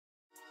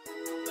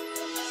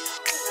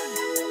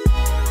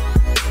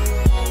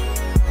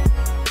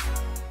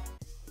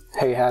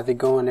Hey, how's it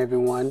going,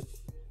 everyone?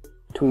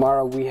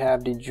 Tomorrow we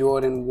have the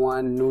Jordan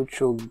 1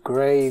 neutral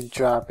grays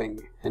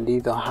dropping, and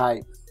these are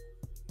hype.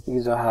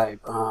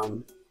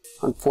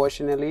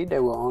 Unfortunately, they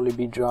will only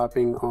be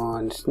dropping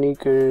on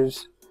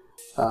sneakers,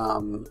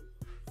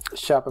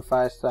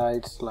 Shopify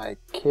sites like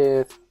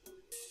Kith,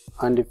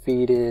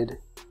 Undefeated,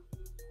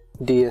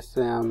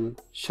 DSM,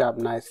 Shop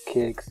Nice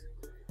Kicks.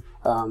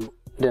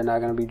 They're not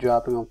going to be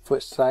dropping on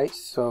foot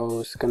sites, so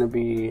it's going to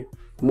be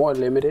more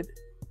limited.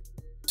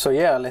 So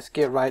yeah, let's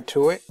get right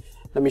to it.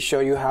 Let me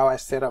show you how I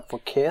set up for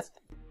Kith.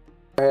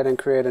 Go ahead and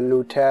create a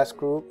new task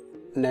group.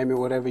 Name it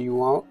whatever you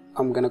want.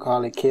 I'm going to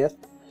call it Kith.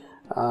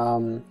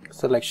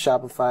 Select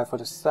Shopify for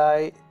the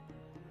site.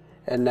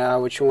 And now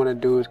what you want to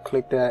do is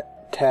click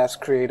that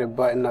task creator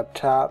button up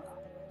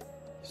top.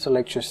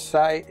 Select your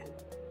site.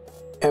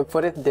 And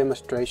for this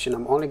demonstration,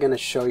 I'm only going to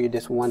show you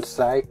this one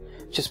site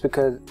just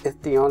because it's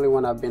the only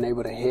one I've been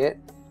able to hit.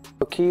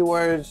 For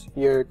keywords,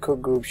 your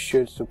cook group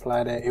should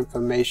supply that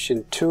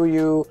information to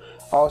you.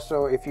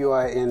 Also, if you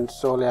are in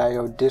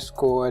AIO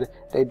Discord,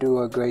 they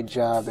do a great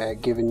job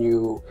at giving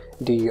you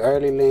the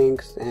early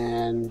links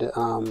and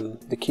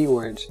the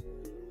keywords.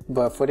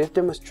 But for this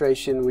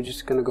demonstration, we're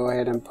just going to go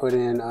ahead and put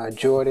in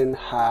Jordan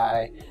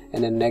high,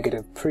 and then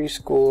negative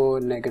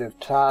preschool, negative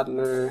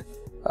toddler,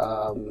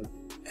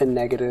 and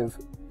negative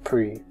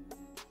pre.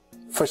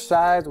 For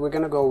size, we're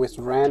going to go with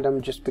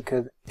random just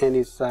because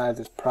any size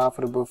is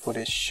profitable for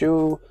this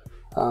shoe.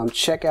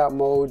 Checkout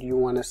mode, you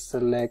want to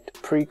select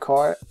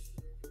pre-cart.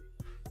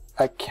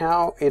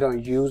 Account, it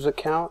on use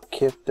account.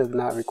 Kith does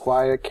not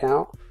require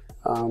account.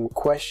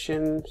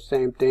 Question,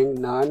 same thing,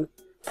 none.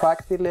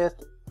 Proxy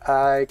list,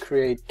 I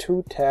create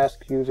 2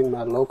 tasks using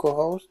my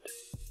localhost.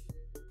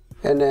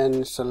 And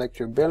then select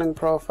your billing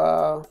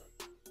profile.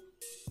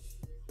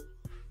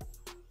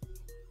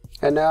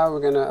 And now we're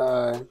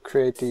gonna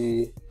create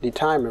the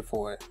timer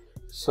for it.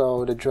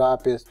 So the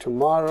drop is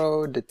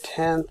tomorrow, the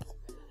 10th,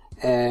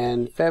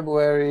 and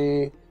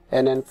February.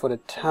 And then for the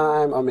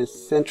time, I'm in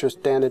Central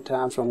Standard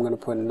Time, so I'm gonna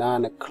put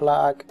 9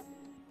 o'clock.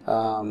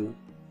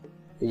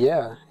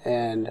 Yeah,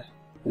 and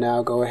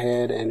now go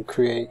ahead and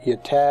create your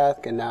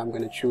task. And now I'm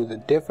gonna choose a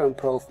different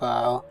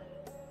profile.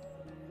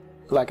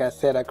 Like I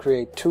said, I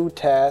create 2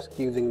 tasks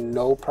using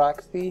no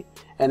proxy,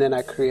 and then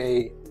I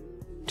create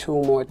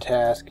 2 more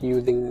tasks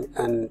using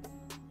an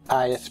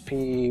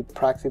ISP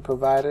proxy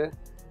provider.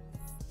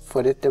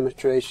 For this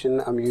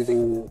demonstration, I'm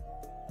using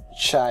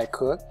Chai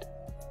Cooked.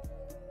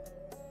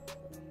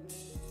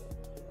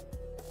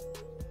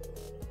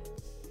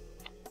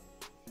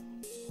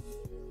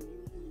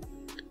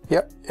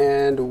 Yep,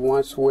 and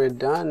once we're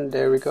done,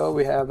 there we go.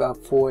 We have our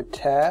 4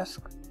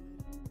 tasks.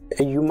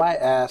 And you might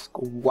ask,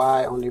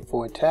 why only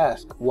 4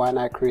 tasks? Why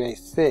not create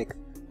 6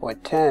 or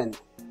 10?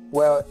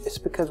 Well, it's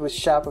because with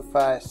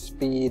Shopify,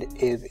 speed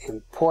is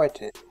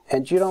important,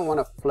 and you don't want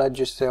to flood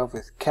yourself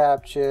with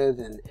captures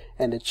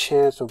and the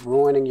chance of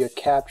ruining your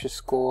capture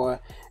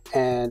score.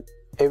 And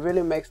it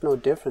really makes no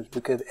difference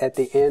because at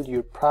the end,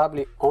 you're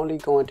probably only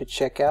going to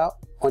check out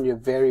on your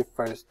very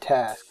first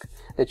task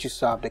that you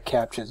solve the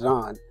captures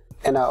on.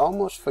 And I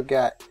almost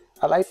forgot,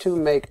 I like to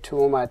make 2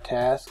 of my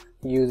tasks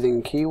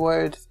using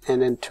keywords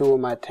and then 2 of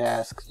my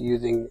tasks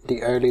using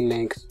the early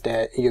links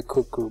that your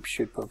cook group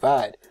should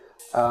provide.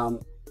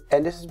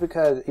 And this is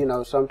because, you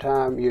know,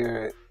 sometimes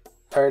your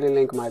early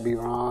link might be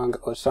wrong,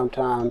 or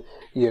sometimes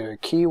your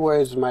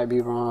keywords might be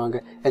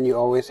wrong, and you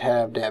always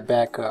have that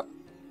backup.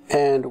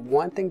 And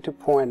one thing to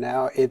point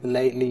out is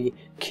lately,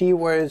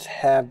 keywords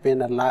have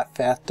been a lot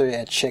faster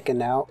at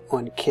checking out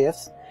on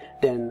Kith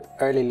than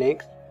early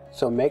links.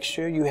 So make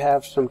sure you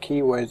have some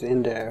keywords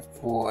in there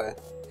for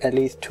at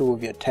least 2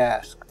 of your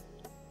tasks.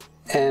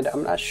 And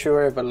I'm not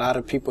sure if a lot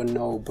of people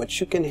know, but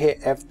you can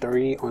hit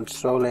F3 on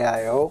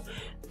AIO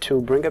to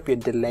bring up your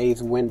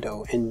delays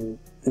window, and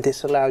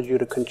this allows you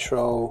to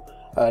control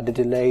the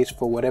delays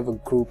for whatever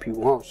group you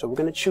want. So we're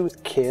going to choose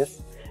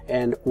Kith,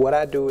 and what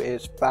I do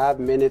is 5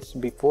 minutes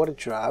before the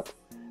drop,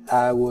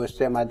 I will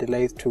set my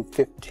delays to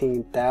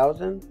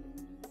 15,000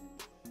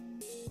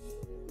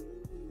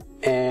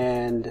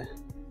 and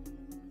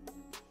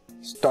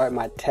start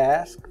my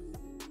task.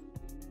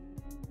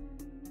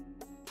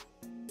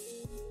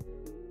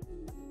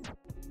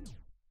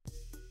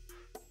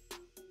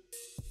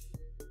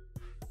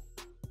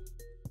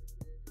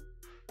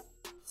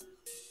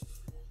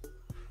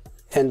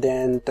 And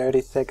then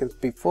 30 seconds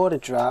before the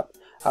drop,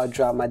 I'll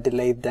drop my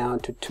delays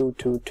down to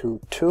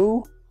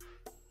 2222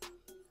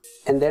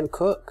 and then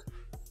cook.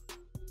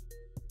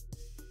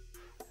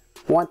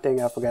 One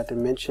thing I forgot to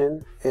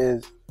mention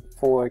is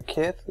for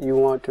Kith, you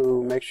want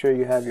to make sure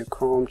you have your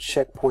Chrome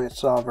checkpoint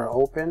solver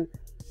open.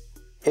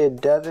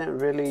 It doesn't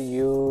really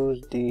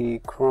use the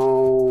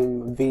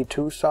Chrome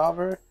V2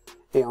 solver.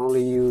 It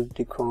only uses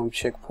the Chrome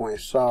checkpoint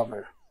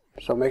solver.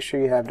 So make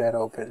sure you have that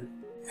open.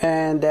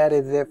 And that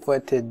is it for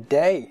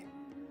today.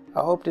 I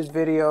hope this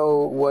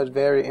video was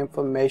very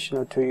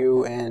informational to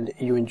you and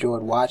you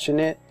enjoyed watching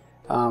it.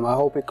 I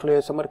hope it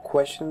cleared some of the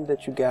questions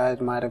that you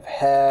guys might have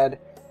had.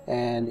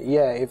 And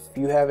yeah, if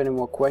you have any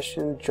more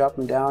questions, drop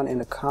them down in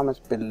the comments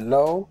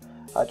below.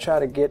 I try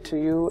to get to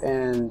you,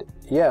 and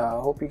yeah, I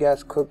hope you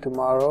guys cook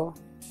tomorrow.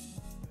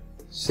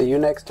 See you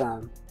next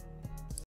time.